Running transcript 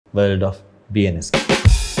World of BNS.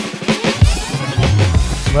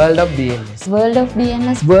 World of BNS. World of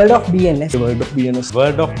BNS. World of BNS. World of BNS.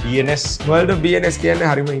 World of BNS. World of BNS කියන්නේ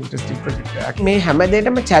හරිම interesting project එකක්. මේ හැම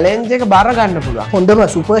දෙයකම challenge එක බාර ගන්න පුළුවන්. හොඳම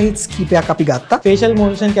සුපර් හිට්ස් කීපයක් අපි ගත්තා. Facial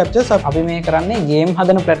motion captures අපි මේ කරන්නේ ගේම්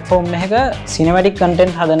හදන platform එකක cinematic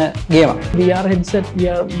content හදන ගේමක්. VR headset,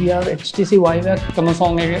 VR HTC Vive එකම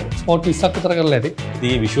song එක spot 20ක් විතර කරලා ඇති.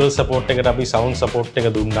 ඉතින් visual support එකට අපි sound support එක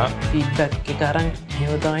දුන්නා. feedback එක අරන්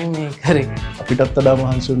ඒව තමයි මේ කරේ. අපිටත් වඩා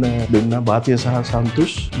මහන්සි වුණ දුන්නා බාතිය සහ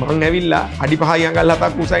සන්තුෂ්. මම ඇවිල්ලා අඩි 5යි අඟල්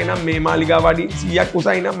 7ක් උසයි නම් මේ මාලිගාව අඩි 100ක්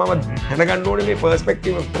උසයි නම් මම දැනගන්න ඕනේ මේ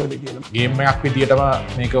පර්ස්පෙක්ටිව් එක කොහොමද කියලා. ගේම් එකක් විදියටම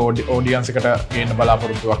මේක ඔඩියන්ස් එකට ගේන්න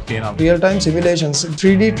බලාපොරොත්තුවක් තියෙනවා. real time simulations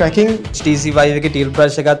 3D tracking HTC Vive එකේ tilt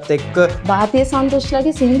brush එකත් එක්ක Bathiya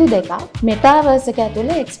Santhushලගේ සින්දු දෙකක් metaverse එක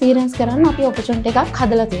ඇතුලේ experience කරන්න අපි opportunity එකක්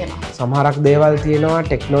හදලා තියෙනවා. සමහරක් දේවල් තියෙනවා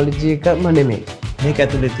ටෙක්නොලොජි එකම නෙමෙයි. මේක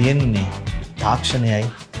ඇතුලේ තියෙන්නේ තාක්ෂණයයි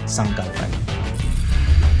සංකල්පයයි.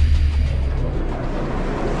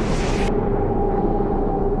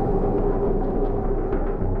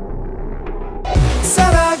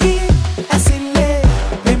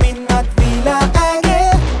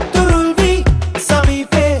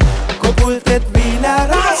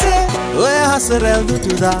 Hasarel du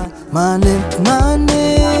tuda manet mane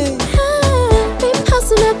pem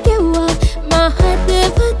hasunak kewa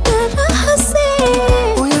mahadevata rahase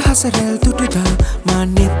oya hasarel du tuda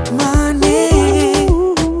manet mane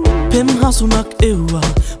pem hasunak ewa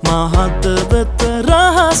mahadevata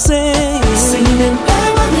rahase sinen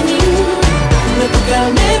pavani natugal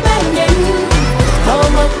me bangen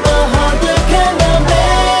hamat mahad kaname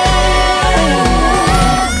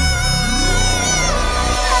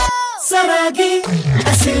saragi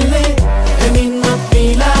asile emin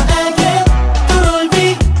mapila age turulbi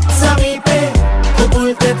samipe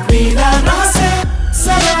kubulte pila rase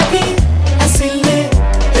saragi asile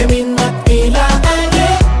emin mapila age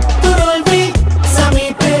turulbi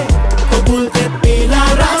samipe kubulte pila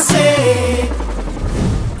rase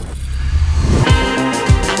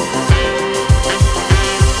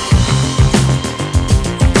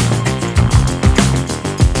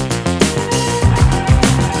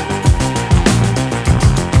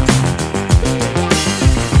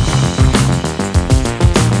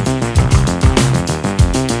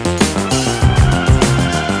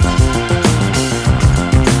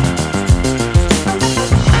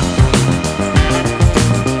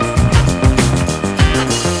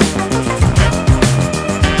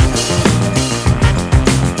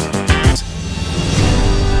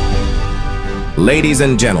Ladies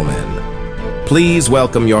and gentlemen, please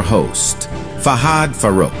welcome your host, Fahad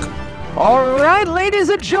Farouk. All right, ladies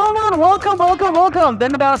and gentlemen, welcome.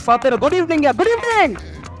 Then about Father, good evening. Good evening.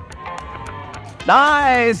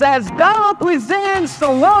 Nice. As Ghana presents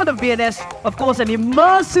the World of BNS, of course, an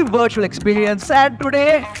immersive virtual experience. And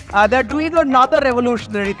today, they're doing another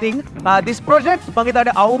revolutionary thing. This project,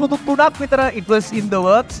 it was in the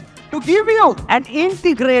works to give you an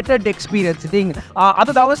integrated experience thing.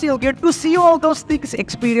 Other than you'll get to see all those things,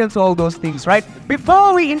 experience all those things, right?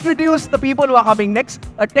 Before we introduce the people who are coming next,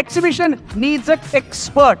 a tech exhibition needs an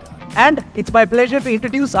expert. And it's my pleasure to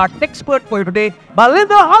introduce our tech expert for you today,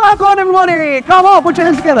 Balinda. Hello, everybody. Come on, put your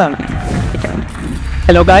hands together.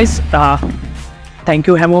 hello guys thank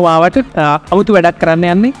you හැමෝම ආවට අමුතු වැඩක් කරන්න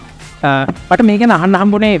යන්නේ මට මේක ගැන අහන්න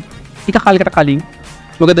හම්බුනේ ටික කාලයකට කලින්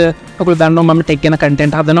මොකද ඔයගොල්ලෝ දන්නවා මම ටෙක් ගැන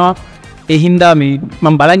කන්ටෙන්ට් හදනවා ඒ හින්දා මේ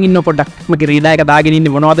මම බලන් ඉන්න පොඩ්ඩක් මගේ රීඩර් එක දාගෙන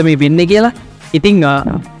ඉන්නේ මොනවද මේ වෙන්නේ කියලා ඉතින්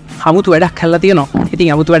අමුතු වැඩක් කරලා තියෙනවා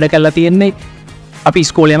ඉතින් අමුතු වැඩ කරලා තියෙන්නේ අපි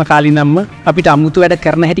ඉස්කෝලේ යන කාලේ ඉඳන්ම අපිට අමුතු වැඩ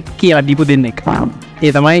කරන හැටි කියලා දීපු දෙන්නෙක්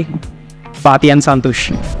ඒ තමයි පාතියන් සන්තුෂ්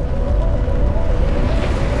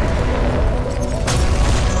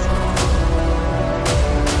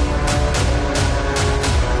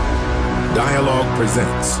Dialogue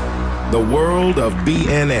presents the World of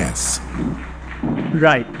BNS.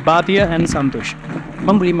 right Bathiya and Santhush මම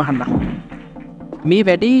මුලින්ම අහන්න මේ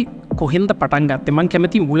වැඩේ කොහෙන්ද පටන් ගත්තේ මම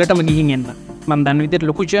කැමති මුලටම ගිහින් එන්න මම දන්න විදිහට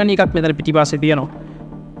ලොකු ජර්නි එකක් මෙතන පිටිපස්සේ තියෙනවා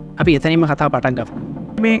අපි එතනින්ම කතාව පටන්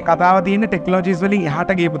ගමු මේ කතාව තියෙන ටෙක්නොලොජිස් වලින්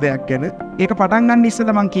එහාට ගියපු දෙයක් ගැන. ඒක පටන් ගන්න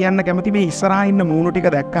ඉස්සෙල්ලා මම කියන්න කැමති මේ ඉස්සරහා ඉන්න මූණු ටික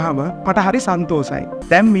දැක්කහම මට හරි සන්තෝෂයි.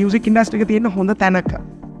 දැන් මියුසික් ඉන්ඩස්ට්‍රි එකේ තියෙන හොඳ තැනක.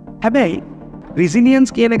 හැබැයි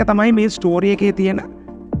resilience කියන එක තමයි මේ ස්ටෝරි එකේ තියෙන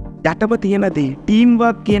යටම තියෙන දේ. ටීම්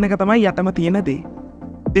වර්ක් කියන එක තමයි යටම තියෙන දේ.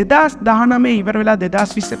 2019 ඉවර වෙලා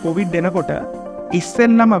 2020 කොවිඩ් එනකොට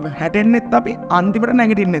ඉස්සෙල්ලම හැටෙන්නෙත් අපි අන්තිමට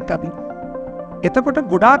නැගිටින්නෙත් අපි. එතකොට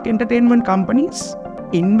ගොඩාක් එන්ටර්ටේන්මන්ට් කම්පනීස්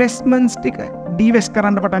ඉන්වෙස්ට්මන්ට්ස් ටික ඩීවෙස්ට්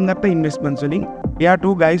කරන්න පටන් ගත්ත ඉන්වෙස්ට්මන්ට්ස් වලින්. We are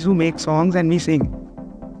two guys who make songs and we sing.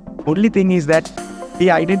 Only thing is that we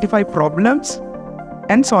identify problems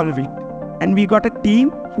and solve it. And we got a team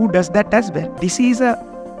who does that as well. This is a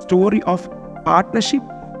story of partnership,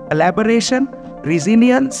 collaboration,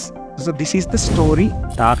 resilience. So this is the story.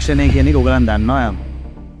 තාක්ෂණය කියන එක ඔයගලන් දන්නවා යම්.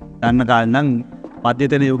 දන්න කාලේ නම්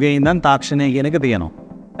මධ්‍යතන යුගයේ ඉඳන් තාක්ෂණය කියන එක තියෙනවා.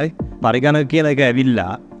 හරි? පරිගණක කියන එක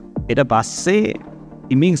ඇවිල්ලා ඊට පස්සේ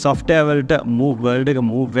ඉමින් software වලට world එක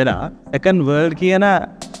move වෙලා second world කියන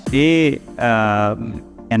ඒ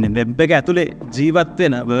يعني web එක ඇතුලේ ජීවත්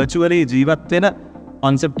වෙන virtually ජීවත් වෙන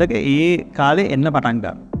concept එක ඒ කාලේ එන්න පටන්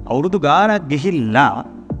ගන්නවා. අවුරුදු ගාණක් ගිහිල්ලා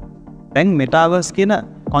දැන් metaverse කියන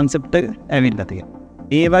concept එක ඇවිල්ලා තියෙනවා.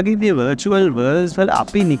 ඒ වගේ virtual worlds වල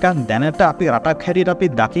අපි නිකන් දැනට අපි රටක් හැටියට අපි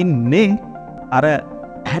දකින්නේ අර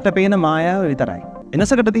ඇහැට පේන මායාව විතරයි.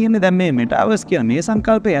 එනසකට තියෙන්නේ දැන් මේ metaverse කියන මේ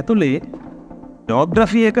සංකල්පය ඇතුලේ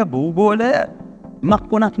ජෝග්‍රෆි එක භූගෝලය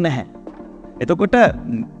මක්කොනක් නැහැ. එතකොට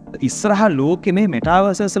ඉස්සරහ ලෝකෙ මේ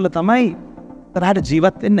metaverse වල තමයි තරහට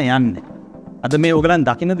ජීවත් වෙන්න යන්නේ. අද මේ ඔයගලන්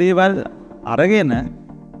දකින්න දේවල් අරගෙන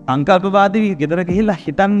සංකල්පවාදී ගෙදර ගිහිල්ලා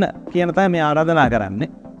හිතන්න කියන තමයි මේ ආරාධනා කරන්නේ.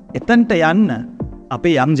 එතනට යන්න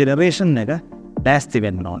අපේ යම් ජෙනරේෂන් එක ලෑස්ති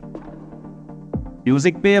වෙන්න ඕන.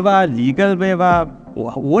 මියුසික් වේවා, ලීගල් වේවා,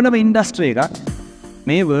 ඕනම ඉන්ඩස්ට්‍රි එකක්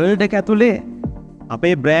මේ වර්ල්ඩ් එක ඇතුලේ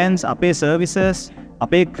අපේ බ්‍රෑන්ඩ්ස්, අපේ සර්විසස්,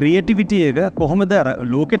 අපේ ක්‍රියේටිවිටි එක කොහොමද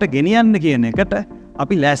ලෝකෙට ගෙනියන්න කියන එකට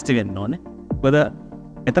අපි ලෑස්ති වෙන්න ඕනේ. මොකද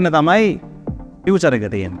එතන තමයි ෆියුචර් එක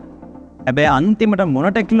තියෙන්නේ. හැබැයි අන්තිමට මොන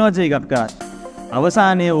ටෙක්නොලොජි එකක් ගත්තත්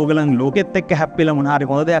අවසානයේ ඕගලන් ලෝකෙත් එක්ක හැප්පිලා මොන හරි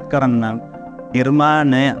හොඳ දෙයක් කරන්න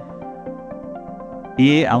නිර්මාණය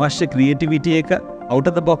ඒ අවශ්‍ය ක්‍රියේටිවිටි එක out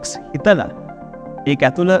of the box හිතලා ඒක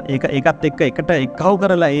ඇතුළ ඒකත් එක්ක එකට එක්කව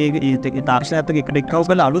කරලා ඒ තාක්ෂණයත් එක්ක එකට එක්කව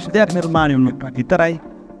කරලා අලුත් දෙයක් නිර්මාණය වුණා විතරයි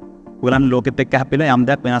උගලන් ලෝකෙත් එක්ක හැපිලා යම්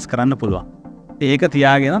දෙයක් වෙනස් කරන්න පුළුවන්. ඒක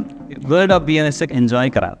තියාගෙන World of BNS එක enjoy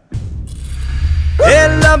කරා.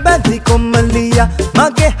 Ella badi komaliya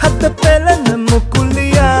mage hath pelana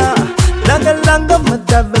mukuliya langa langa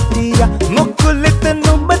madavatiya mukulit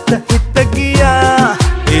numbata hitagiya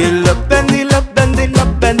ella bandi komaliya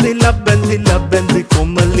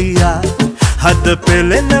hath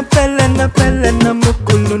pelana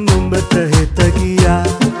mukulu numbata hitagiya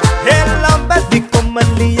ella badi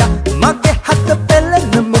komaliya mage hath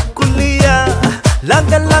pelana mukuliya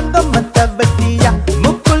langa langa madavatiya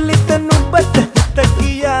mukulit numbata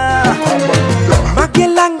mage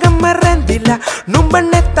langa marandila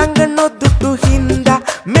numbane tanga no dudu hinda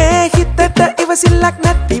me hitata ivasilak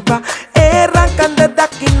nativa era kanda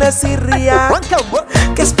dakina siria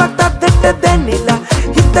kespata detta denila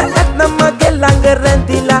hitta atna mage langa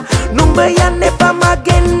randila numbayane pa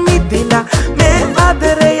magen midila me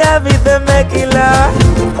adaraya vida megila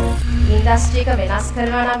industry ka venas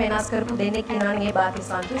karana venas karpu dene kinange Bathiya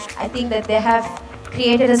Santhush. I think that they have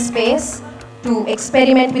created a space to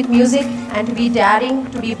experiment with music and to be daring,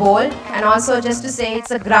 to be bold, and also just to say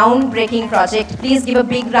it's a groundbreaking project. Please give a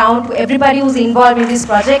big round to everybody who's involved in this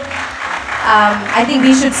project. I think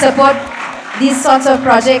we should support these sorts of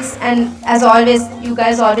projects, and as always, you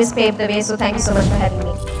guys always pave the way, so thank you so much for having me.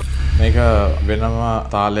 මේක වෙනම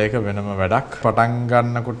තාලයක වෙනම වැඩක් පටන්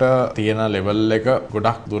ගන්නකොට තියෙන level එක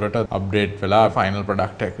ගොඩක් දුරට අප්ඩේට් වෙලා ෆයිනල්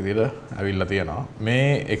ප්‍රොඩක්ට් එකක් විදිහට ඇවිල්ලා තියෙනවා. මේ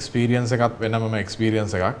එක්ස්පීරියන්ස් එකත් වෙනම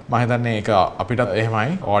එක්ස්පීරියන්ස් එකක්. මම හිතන්නේ ඒක අපිටත්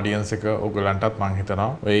එහෙමයි ඔඩියන්ස් එක ඔයගලන්ටත් මම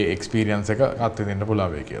හිතනවා ඔය එක්ස්පීරියන්ස් එක අත්විඳින්න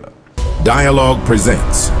පුළුවන් වෙයි කියලා. Dialogue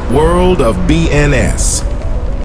presents World of BNS.